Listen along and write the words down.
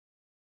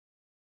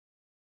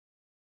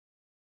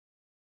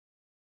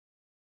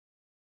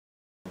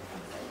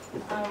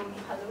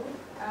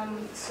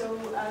Hello.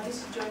 This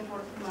is joint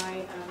work with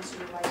my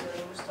supervisor,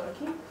 Amos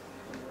Storkey.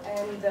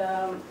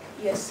 And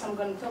yes, I'm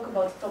going to talk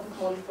about the topic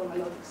model for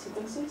melodic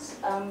sequences.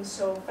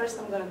 So first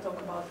I'm going to talk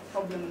about the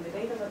problem in the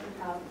data that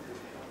we have.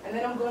 And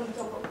then I'm going to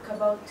talk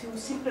about two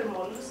simpler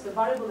models, the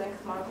variable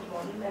length Markov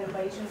model and a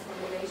Bayesian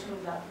formulation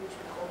of that, which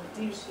we call the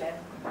Dirichlet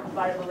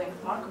variable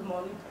length Markov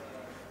model.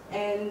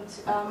 And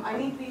I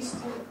need these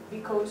two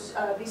because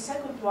the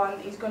second one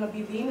is going to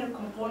be the inner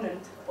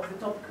component of the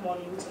topic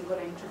model, which I'm going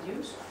to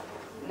introduce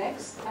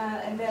next.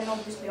 And then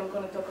obviously I'm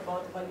going to talk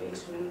about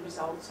evaluation and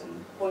results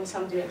and point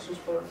some directions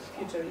for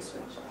future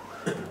research.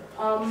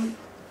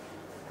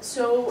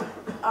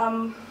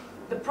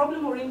 The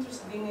problem we're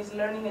interested in is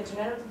learning a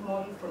generative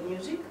model for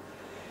music,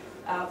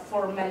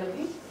 for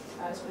melody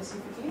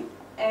specifically.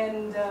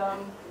 And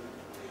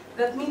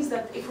that means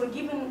that if we're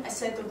given a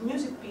set of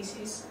music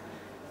pieces,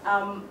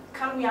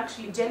 can we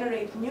actually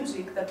generate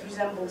music that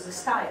resembles the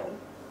style?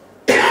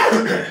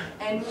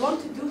 And we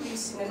want to do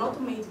this in an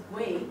automated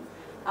way.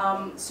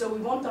 So we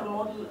want our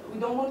model, we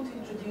don't want to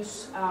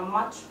introduce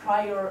much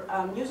prior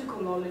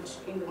musical knowledge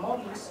in the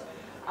models.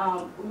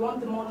 We want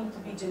the model to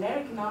be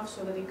generic enough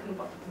so that it can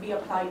be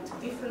applied to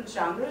different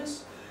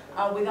genres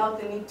without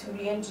the need to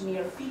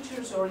re-engineer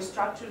features or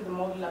restructure the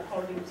model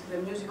according to the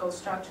musical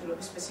structure of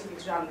a specific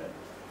genre.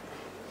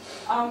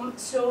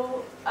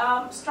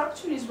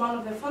 Structure is one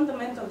of the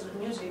fundamentals of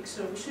music,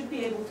 so we should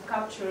be able to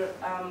capture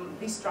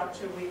this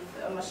structure with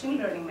machine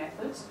learning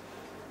methods.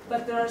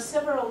 But there are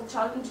several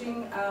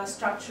challenging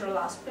structural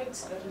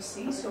aspects that we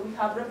see. So we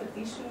have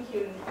repetition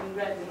here in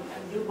red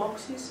and blue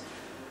boxes,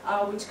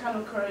 which can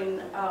occur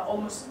in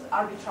almost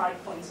arbitrary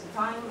points in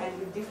time and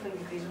with different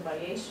degrees of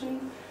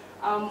variation.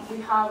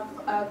 We have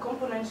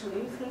componential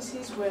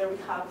inferences where we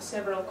have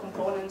several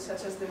components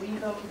such as the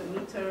rhythm, the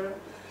meter,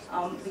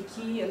 the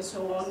key, and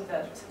so on,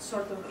 that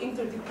sort of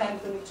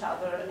interdepend on each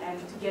other and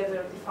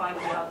together define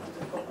the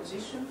output of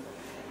composition.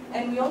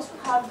 And we also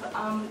have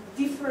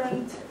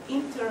different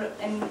inter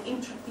and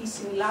intra-piece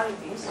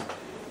similarities.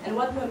 And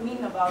what do I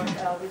mean about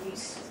with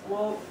this?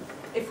 Well,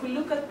 if we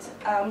look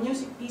at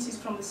music pieces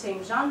from the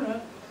same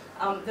genre,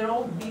 they're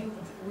all built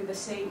with the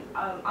same,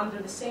 under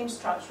the same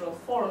structural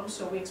form,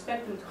 so we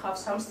expect them to have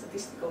some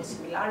statistical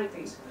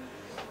similarities.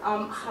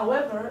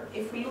 However,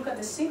 if we look at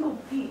a single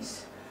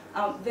piece,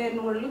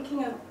 then we're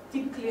looking at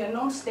typically a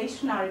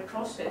non-stationary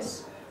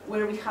process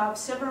where we have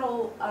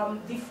several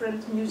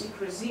different music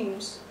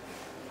regimes.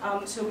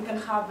 So we can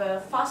have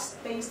a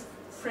fast-paced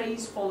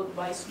phrase followed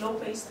by a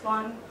slow-paced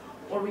one,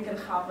 or we can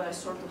have a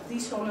sort of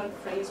dissonant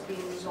phrase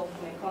being resolved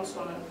in a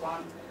consonant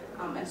one,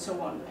 and so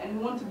on. And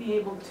we want to be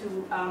able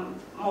to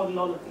model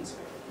all of these.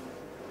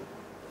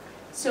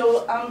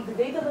 So the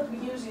data that we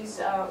use is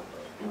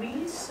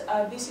reels.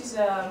 This is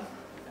a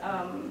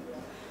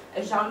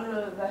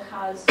genre that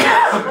has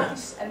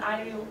Scottish and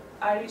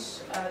Irish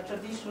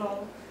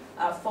traditional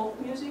folk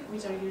music,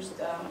 which are used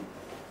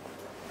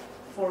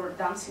for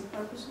dancing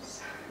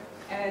purposes.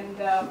 And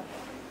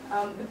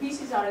the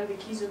pieces are in the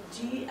keys of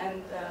G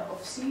and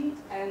of C,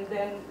 and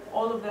then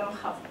all of them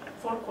have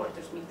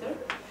 4/4 meter.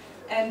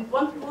 And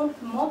what we want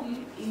to model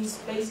is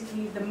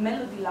basically the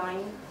melody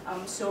line,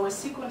 so a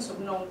sequence of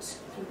notes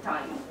through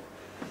time.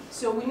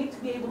 So we need to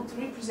be able to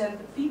represent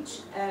the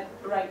pitch,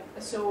 right?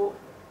 So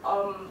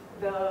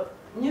the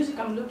music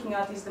I'm looking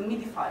at is the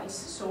MIDI files,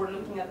 so we're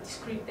looking at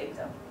discrete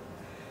data.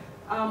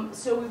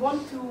 So we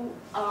want to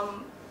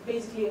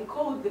basically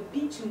encode the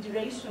pitch and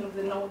duration of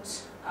the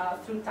notes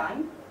through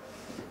time.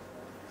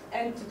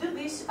 And to do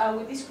this,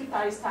 we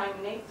discretize time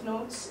in 8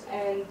 notes,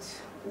 and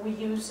we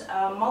use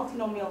a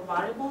multinomial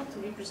variable to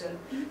represent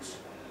pitch.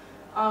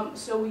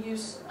 So we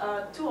use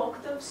 2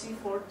 octaves,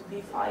 C4 to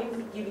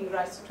B5, giving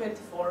rise to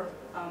 24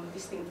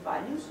 distinct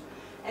values.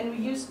 And we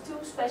use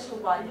 2 special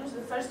values.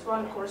 The first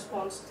one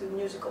corresponds to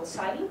musical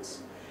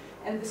silence,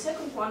 and the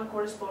second one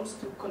corresponds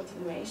to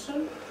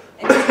continuation.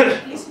 And it's an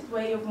implicit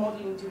way of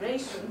modeling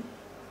duration.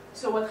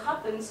 So what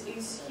happens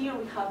is here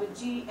we have a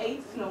G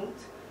 8th note,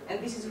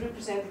 and this is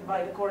represented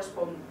by the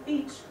corresponding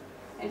pitch.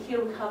 And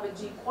here we have a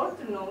G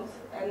 1/4 note,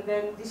 and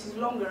then this is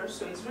longer,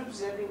 so it's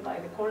represented by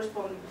the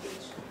corresponding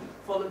pitch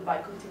followed by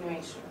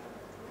continuation.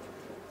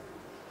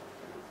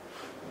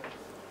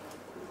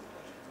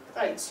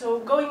 Right, so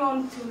going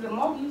on to the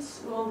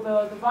models, well,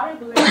 the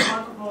variable length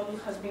Markov model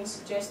has been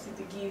suggested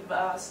to give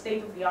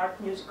state-of-the-art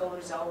musical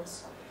results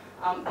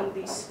in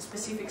this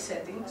specific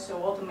setting,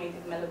 so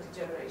automated melody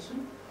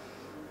generation.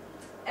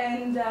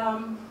 And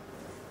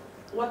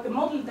what the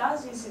model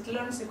does is it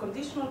learns the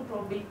conditional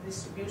probability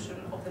distribution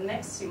of the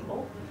next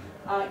symbol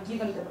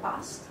given the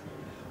past.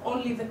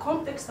 Only the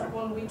context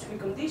upon which we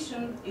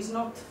condition is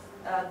not,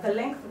 the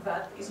length of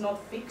that is not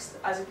fixed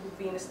as it would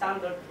be in a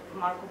standard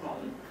Markov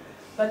model,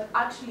 but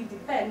actually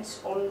depends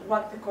on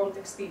what the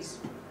context is.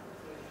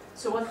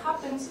 So what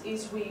happens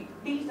is we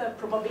build a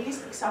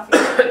probabilistic suffix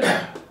tree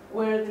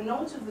where the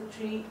nodes of the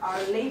tree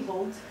are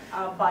labeled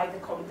by the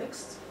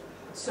context.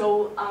 So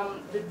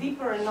the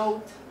deeper a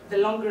node, the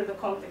longer the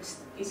context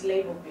is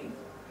labeled with.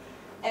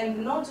 and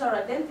the nodes are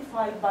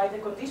identified by the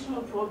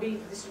conditional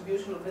probability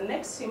distribution of the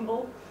next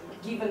symbol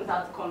given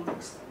that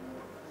context.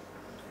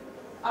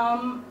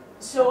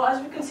 So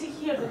as we can see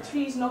here, the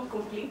tree is not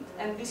complete,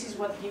 and this is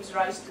what gives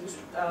rise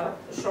to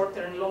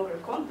shorter and longer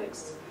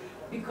contexts,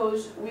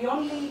 because we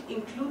only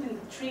include in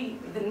the tree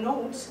the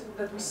nodes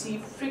that we see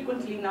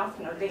frequently enough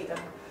in our data.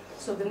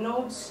 So the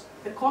nodes,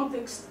 the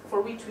context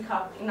for which we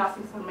have enough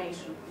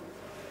information.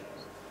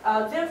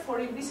 Therefore,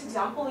 in this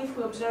example, if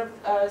we observe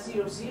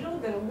 0, 0,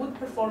 then we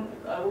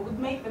would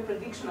make the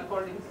prediction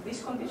according to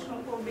this conditional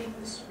probability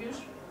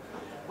distribution.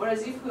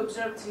 Whereas if we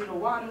observed 0,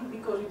 1,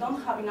 because we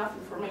don't have enough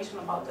information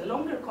about the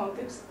longer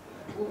context,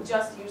 we'll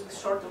just use the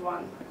shorter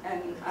one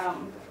and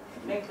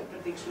make the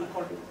prediction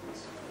according to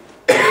this.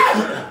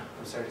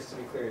 I'm sorry, just to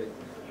be clear,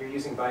 you're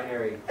using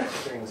binary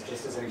strings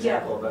just as an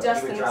example, yeah, but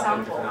just you would an drop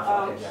example.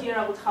 into okay, Here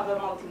I would have a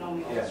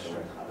multinomial. Yeah,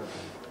 sure.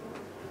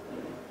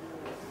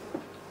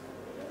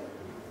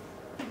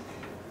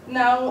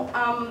 Now,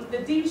 the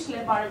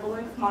Dirichlet variable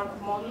length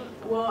Markov model,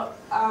 well,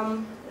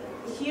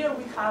 here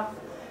we have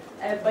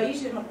a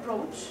Bayesian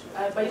approach,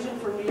 a Bayesian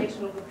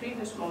formulation of the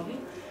previous model,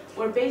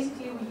 where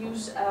basically we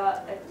use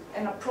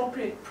an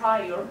appropriate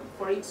prior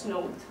for each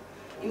node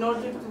in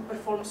order to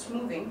perform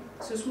smoothing.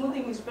 So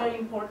smoothing is very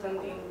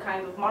important in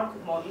kind of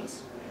Markov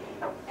models.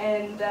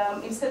 And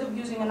instead of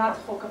using an ad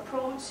hoc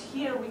approach,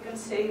 here we can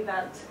say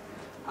that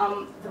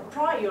the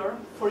prior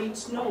for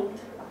each node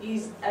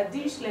is a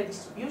Dirichlet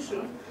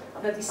distribution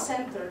that is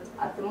centered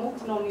at the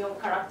multinomial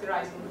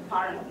characterizing the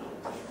parent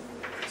node.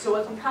 So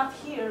what we have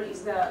here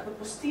is the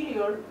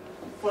posterior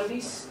for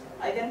this,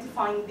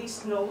 identifying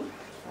this node,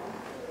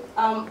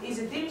 is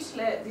a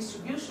Dirichlet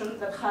distribution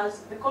that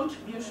has the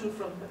contribution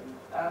from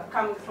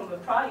coming from the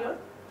prior,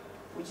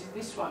 which is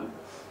this one,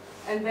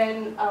 and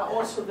then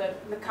also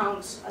the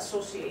counts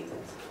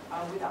associated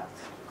with that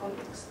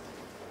context.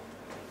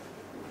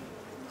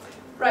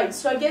 Right,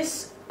 so I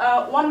guess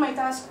one might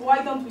ask,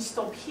 why don't we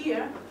stop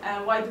here,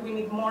 and why do we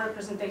need more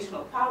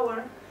representational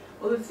power?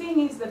 Well, the thing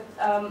is that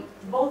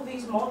both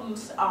these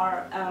models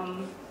are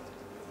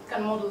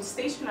can model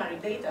stationary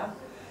data.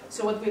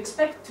 So what we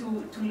expect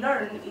to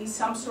learn is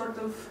some sort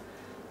of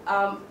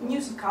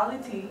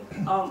musicality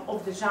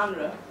of the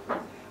genre,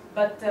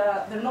 but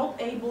they're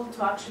not able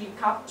to actually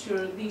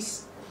capture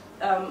these,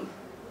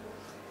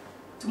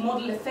 to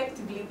model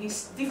effectively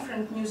these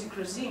different music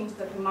regimes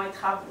that we might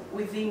have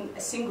within a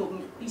single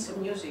piece of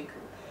music.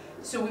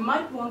 So we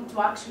might want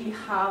to actually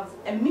have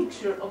a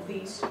mixture of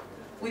these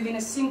within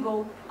a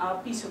single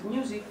piece of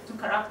music to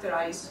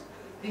characterize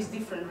these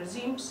different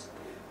regimes.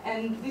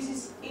 And this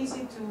is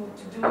easy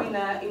to do in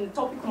a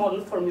topic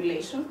model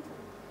formulation.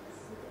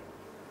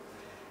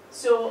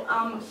 So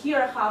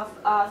here I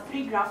have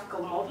 3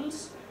 graphical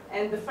models,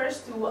 and the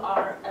first 2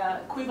 are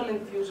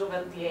equivalent views of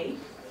LDA,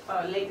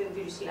 latent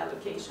Dirichlet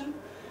allocation,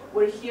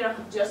 where here I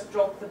have just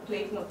dropped the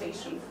plate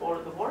notation for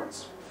the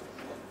words,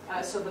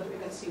 so that we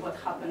can see what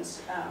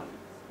happens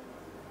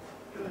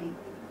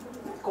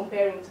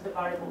comparing to the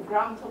variable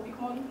gram topic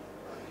model.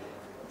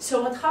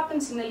 So what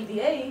happens in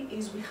LDA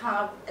is we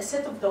have a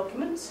set of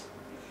documents,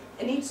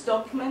 and each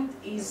document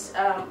is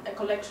a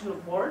collection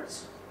of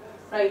words.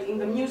 Right? In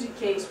the music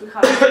case, we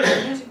have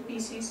music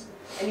pieces,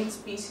 and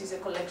each piece is a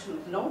collection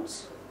of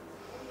notes.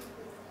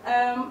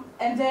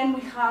 And then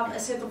we have a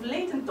set of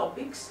latent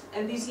topics,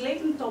 and these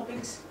latent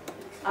topics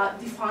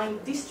define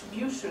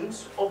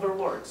distributions over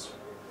words.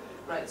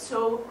 Right?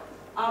 So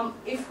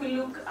if we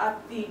look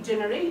at the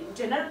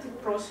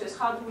generative process,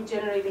 how do we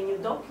generate a new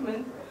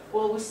document?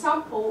 Well, we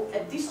sample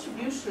a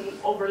distribution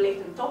over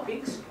latent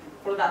topics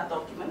for that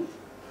document,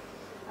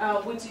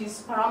 which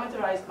is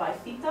parameterized by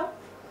theta.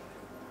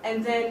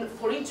 And then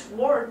for each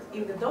word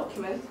in the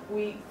document,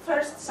 we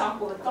first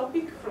sample a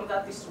topic from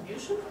that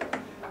distribution,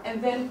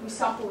 and then we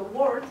sample a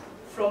word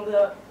from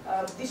the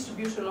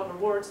distribution over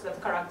words that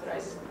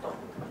characterizes the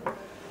topic.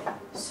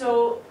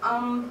 So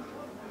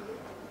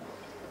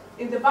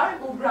in the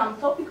variable gram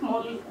topic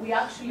model, we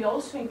actually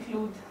also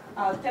include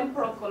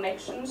temporal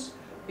connections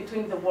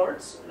between the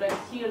words.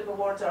 Like here, the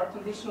words are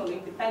conditionally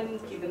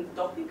independent given the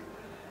topic.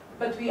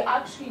 But we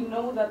actually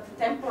know that the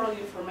temporal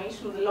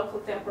information, the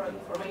local temporal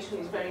information,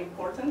 is very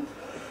important.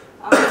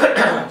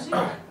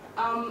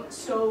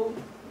 So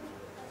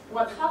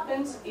what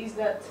happens is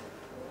that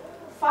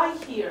phi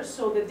here,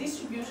 so the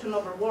distribution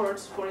over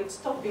words for its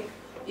topic,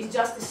 is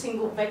just a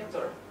single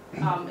vector,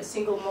 a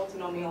single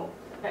multinomial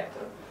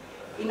vector.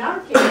 In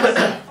our case,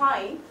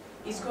 phi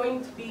is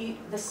going to be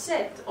the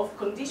set of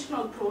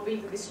conditional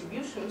probability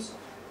distributions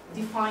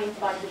defined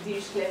by the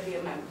Dirichlet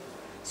VMM.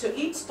 So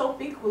each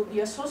topic will be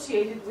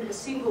associated with a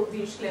single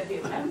Dirichlet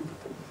VMM.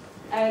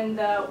 And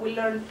we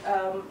learned,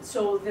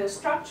 so the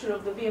structure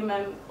of the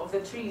VMM of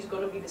the tree is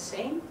going to be the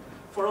same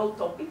for all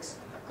topics,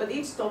 but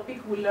each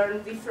topic will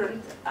learn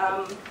different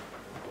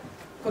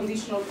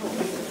conditional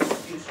probability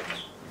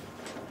distributions.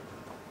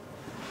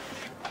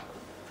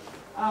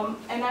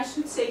 And I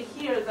should say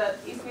here that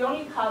if we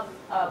only have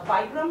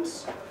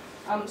bigrams,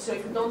 so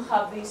if we don't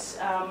have this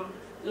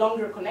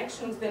longer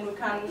connections, then we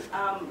can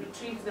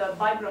retrieve the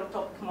bigram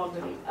topic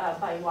model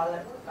by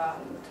Waller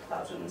in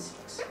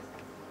 2006.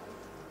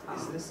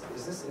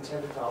 Is this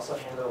intended to also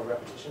handle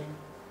repetition?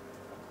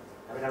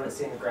 I mean, I haven't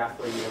seen a graph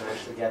where you can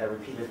actually get a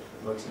repeated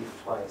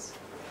motif twice.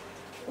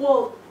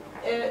 Well,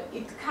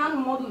 it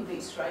can model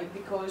this, right?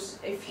 Because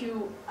if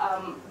you,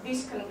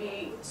 this can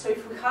be, so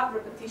if we have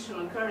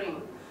repetition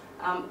occurring,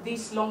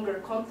 this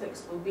longer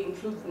context will be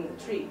included in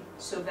the tree.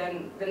 So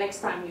then the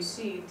next time you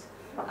see it,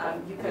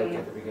 you can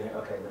at the beginning.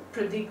 Okay.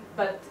 predict.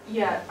 But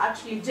yeah,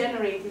 actually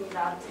generating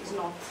that is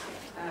not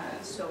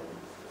so.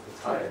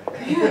 It's hard.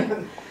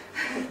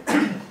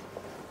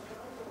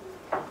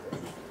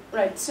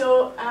 Right,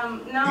 so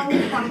now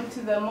we come to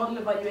the model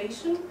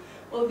evaluation.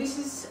 Well, this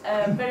is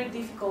a very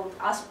difficult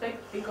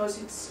aspect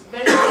because it's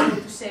very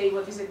difficult to say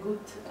what is a good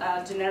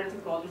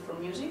generative model for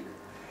music.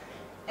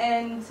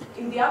 And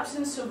in the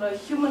absence of a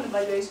human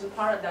evaluation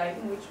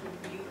paradigm, which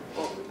would be,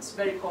 well, it's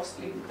very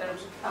costly in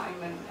terms of time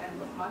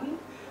and money,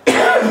 we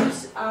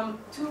use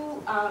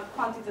two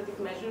quantitative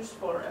measures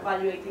for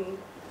evaluating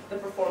the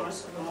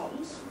performance of the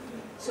models.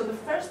 So the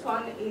first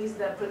one is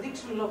the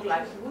prediction log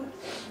likelihood.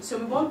 So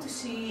we want to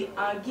see,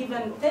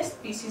 given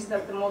test pieces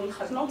that the model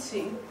has not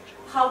seen,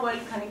 how well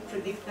can it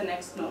predict the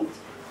next note.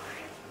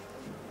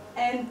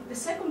 And the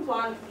second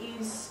one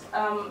is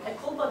a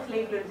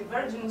callback-labeler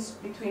divergence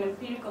between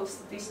empirical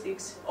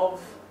statistics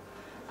of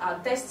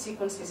test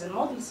sequences and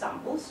model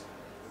samples.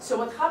 So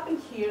what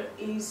happened here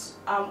is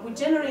we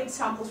generate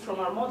samples from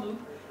our model,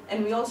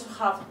 and we also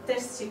have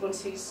test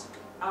sequences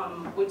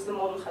which the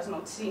model has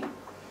not seen.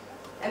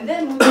 And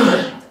then we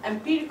build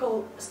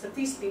empirical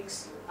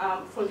statistics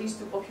for these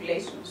two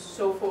populations.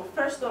 So for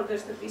first-order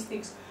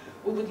statistics,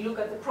 we would look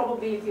at the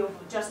probability of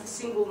just a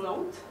single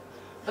note.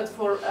 But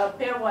for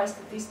pairwise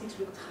statistics,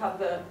 we would have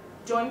the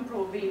joint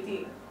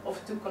probability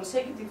of two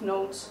consecutive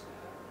notes,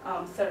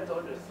 third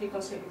order, 3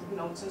 consecutive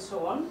notes, and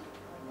so on.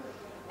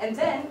 And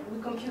then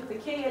we compute the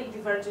KL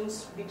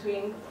divergence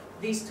between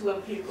these two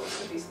empirical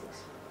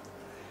statistics.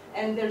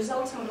 And the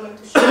results I'm going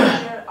to show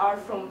here are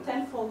from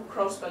tenfold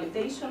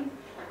cross-validation,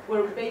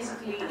 where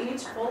basically in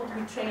each fold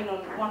we train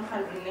on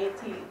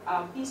 180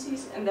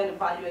 pieces and then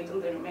evaluate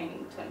on the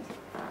remaining 20.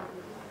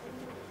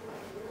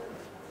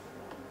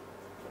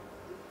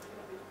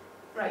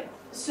 Right,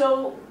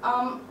 so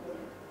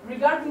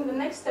regarding the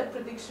next step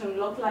prediction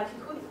log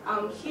likelihood,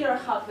 here I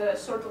have the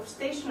sort of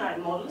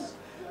stationary models.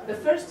 The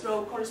first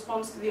row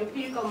corresponds to the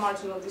empirical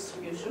marginal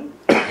distribution.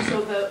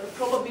 So the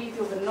probability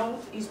of a node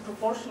is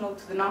proportional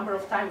to the number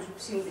of times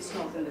we've seen this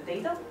node in the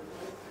data.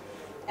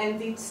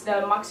 And it's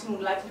the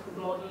maximum likelihood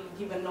model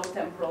given no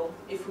temporal,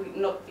 if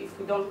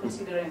we don't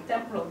consider any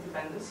temporal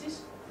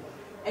dependencies.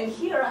 And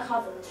here I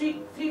have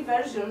three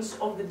versions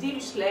of the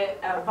Dirichlet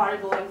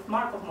variable length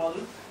Markov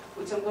model,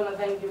 which I'm going to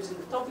then use in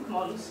the topic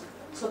models.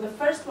 So the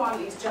first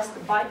one is just the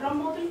bigram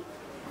model.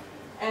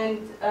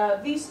 And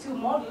these two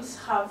models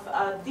have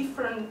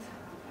different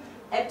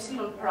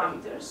epsilon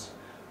parameters.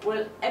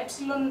 Well,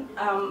 epsilon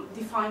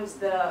defines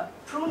the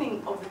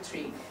pruning of the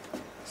tree.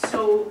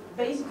 So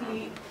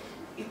basically,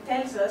 it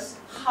tells us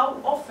how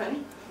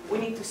often we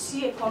need to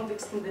see a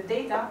context in the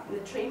data, in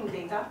the training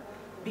data,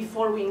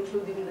 before we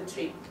include it in the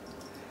tree.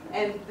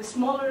 And the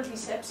smaller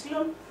this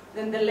epsilon,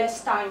 then the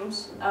less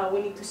times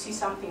we need to see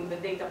something in the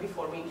data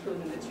before we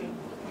include in the tree.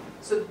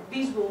 So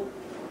these will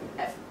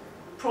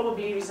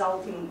probably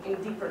result in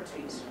deeper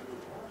trees.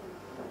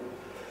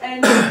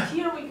 And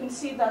here we can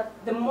see that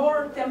the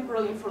more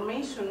temporal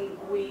information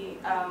we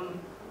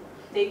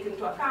take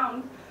into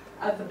account,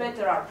 the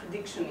better our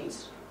prediction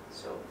is.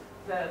 So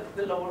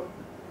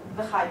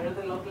the higher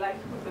the log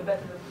likelihood, the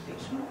better the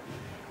prediction.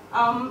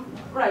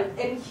 Right,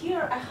 and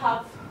here I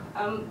have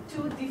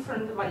two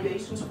different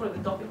evaluations for the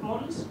topic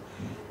models.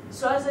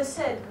 So as I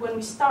said, when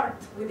we start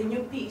with a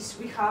new piece,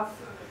 we have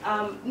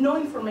no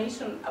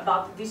information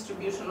about the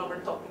distribution over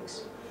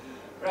topics.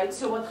 Right,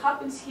 so what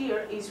happens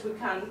here is we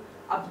can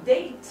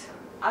update,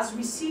 as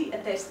we see a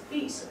test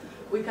piece,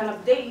 we can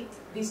update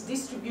this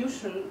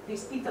distribution,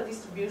 this theta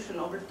distribution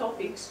over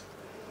topics,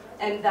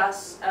 and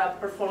thus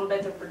perform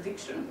better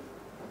prediction.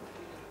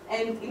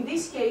 And in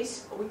this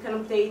case, we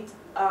can update,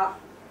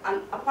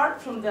 and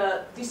apart from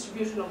the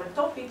distribution over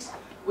topics,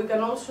 we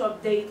can also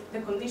update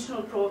the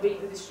conditional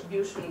probability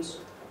distributions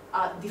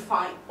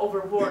defined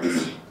over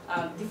words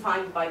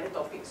defined by the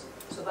topics.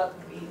 So that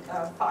would be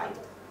 5.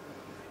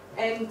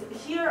 And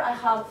here I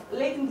have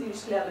latent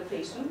Dirichlet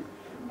allocation,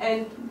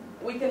 and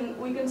we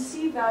can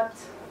see that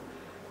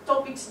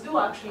topics do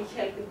actually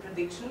help in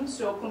prediction.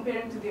 So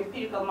comparing to the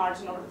empirical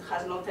marginal that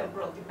has no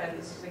temporal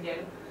dependencies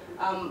again,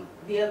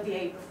 the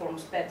LDA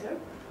performs better.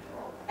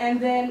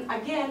 And then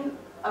again,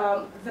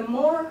 the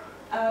more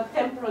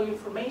temporal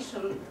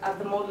information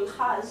the model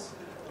has,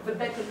 the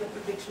better the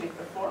prediction it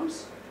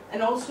performs.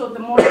 And also the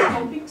more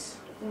topics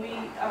we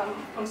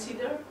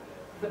consider,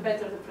 the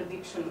better the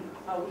prediction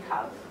we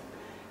have.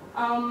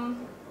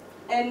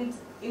 And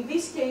in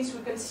this case,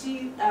 we can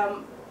see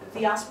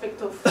the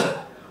aspect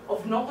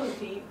of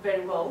novelty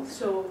very well.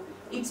 So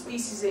each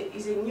piece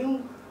is a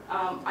new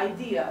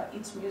idea,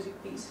 each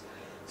music piece.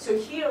 So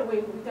here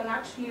we can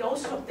actually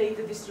also update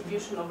the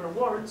distribution over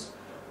words.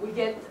 We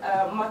get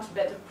a much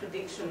better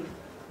prediction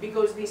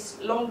because these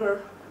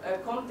longer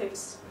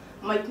contexts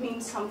might mean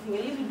something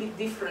a little bit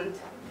different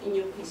in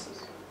new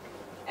pieces.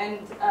 And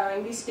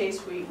in this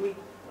case, we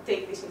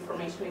take this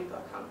information into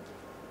account.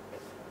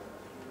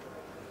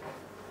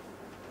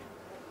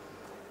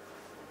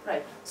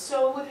 Right,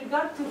 so with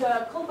regard to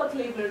the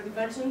callback-labeler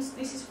divergence,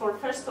 this is for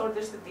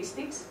first-order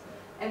statistics,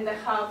 and they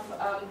have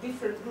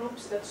different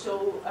groups that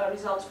show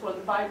results for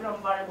the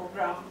bigram, variable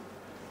gram,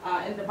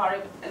 and the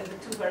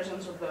two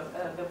versions of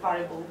the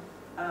variable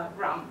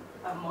gram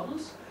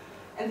models.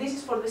 And this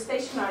is for the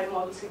stationary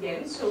models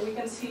again, so we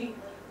can see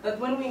that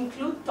when we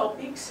include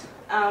topics,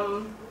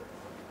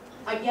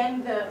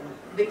 again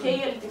the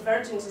KL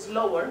divergence is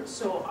lower,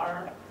 so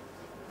our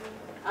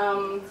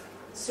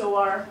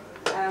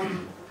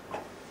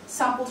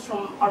samples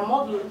from our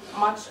model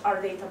match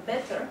our data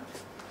better.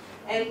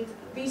 And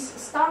these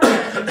star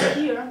versions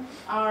here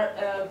are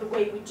the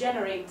way we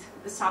generate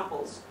the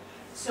samples.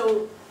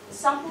 So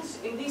samples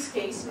in this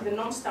case, in the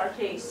non-star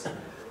case,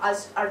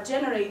 are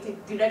generated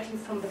directly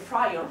from the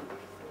prior,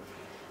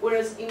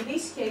 whereas in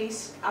this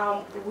case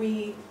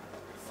we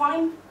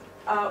find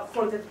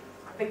for the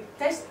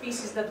test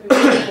pieces that we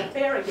want to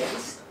compare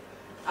against,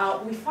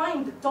 we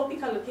find the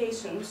topic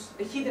allocations,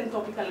 the hidden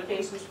topic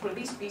allocations for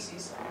these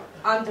pieces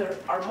under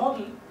our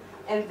model,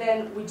 and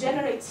then we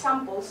generate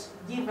samples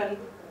given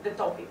the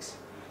topics,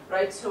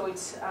 right? So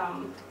it's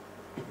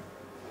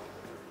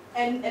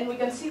and we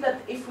can see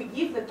that if we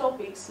give the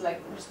topics,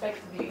 like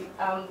respectively,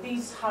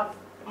 these have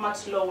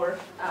much lower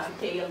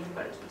KL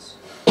divergence.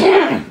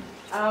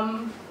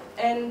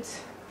 And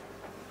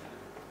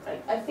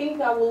I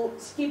think I will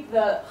skip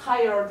the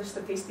higher order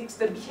statistics.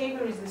 The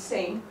behavior is the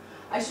same.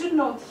 I should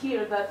note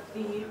here that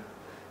the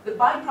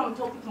bigram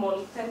topic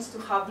model tends to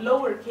have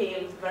lower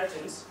KL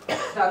divergence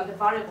than the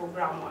variable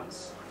gram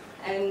ones.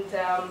 And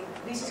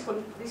this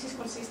is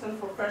consistent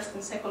for first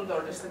and second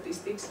order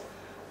statistics,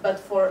 but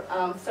for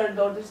third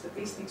order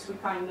statistics we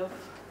kind of,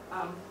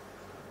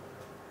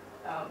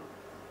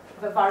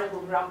 the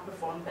variable gram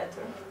perform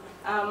better.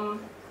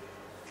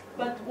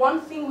 But one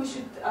thing we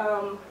should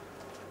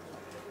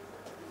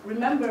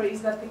remember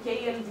is that the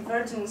KL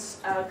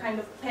divergence kind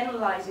of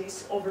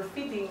penalizes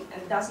overfitting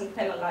and doesn't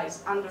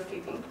penalize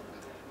underfitting,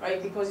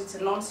 right? Because it's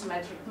a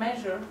non-symmetric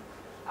measure.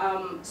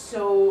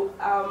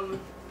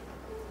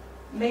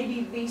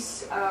 Maybe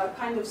this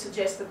kind of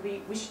suggests that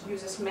we should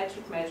use a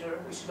symmetric measure.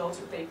 We should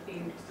also take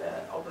the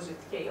opposite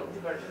KL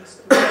divergence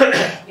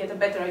to get a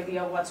better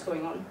idea of what's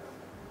going on.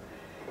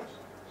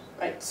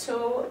 Right,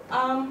 so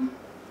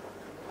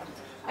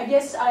I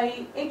guess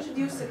I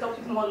introduced the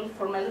topic model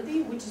for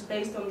Melody, which is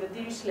based on the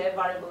Dirichlet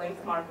variable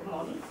length Markov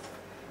model.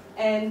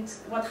 And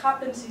what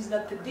happens is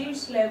that the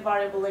Dirichlet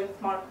variable length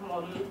Markov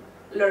model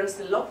learns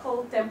the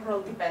local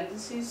temporal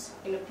dependencies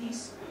in a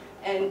piece,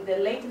 and the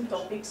latent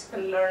topics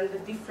can model the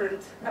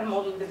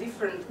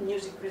different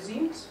music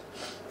regimes.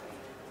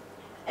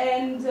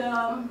 And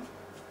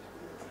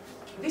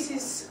this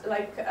is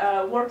like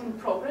a work in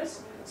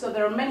progress, so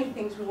there are many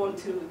things we want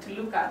to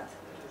look at.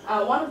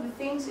 One of the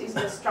things is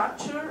the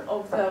structure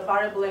of the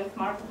variable length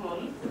Markov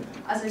model.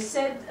 As I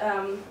said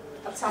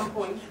at some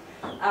point,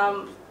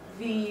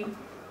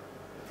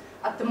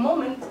 at the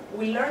moment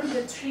we learn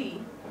the tree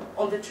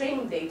on the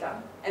training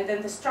data, and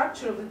then the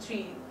structure of the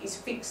tree is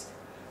fixed.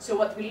 So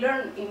what we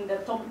learn in the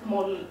topic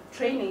model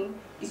training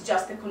is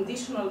just the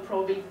conditional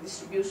probability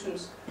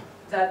distributions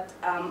that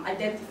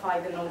identify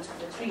the nodes of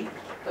the tree,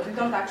 but we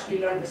don't actually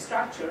learn the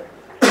structure.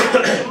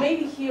 So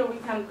maybe here we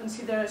can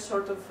consider a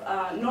sort of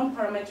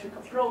non-parametric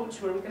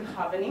approach where we can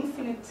have an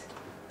infinite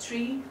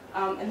tree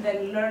and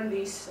then learn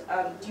this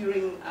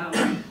during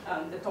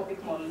the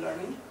topic model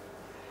learning.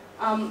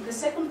 The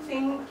second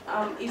thing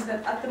is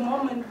that at the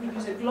moment we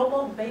use a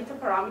global beta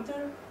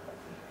parameter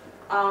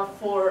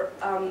for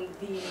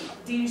the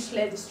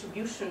Dirichlet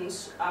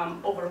distributions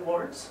over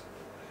words.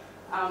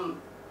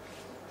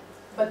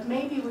 But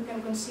maybe we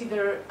can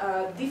consider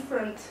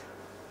different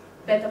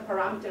beta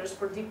parameters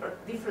for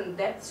different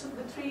depths of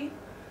the tree,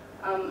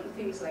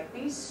 things like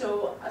this.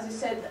 So, as I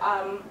said,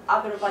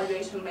 other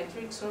evaluation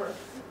metrics or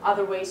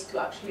other ways to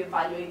actually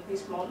evaluate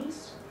these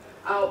models.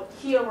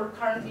 Here we're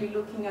currently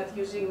looking at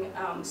using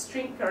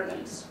string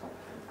kernels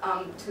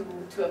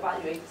to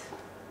evaluate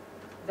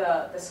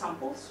the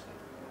samples.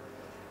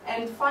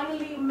 And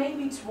finally,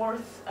 maybe it's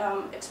worth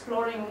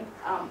exploring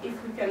if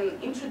we can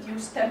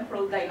introduce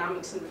temporal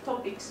dynamics in the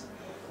topics,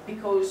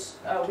 because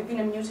within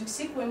a music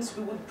sequence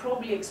we would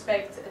probably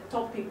expect a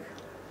topic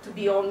to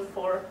be on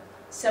for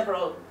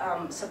several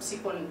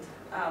subsequent,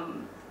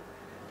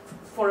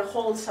 for a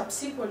whole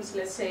subsequence,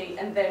 let's say,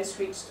 and then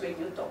switch to a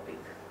new topic,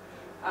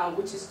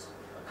 which is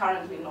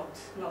currently not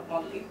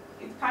modeled.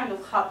 It kind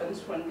of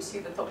happens when we see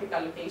the topic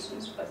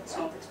allocations, but it's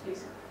not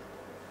explicit.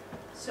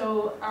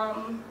 So,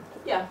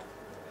 yeah.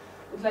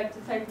 Would like to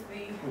thank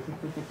the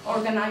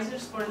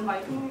organizers for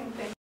inviting me, and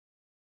thank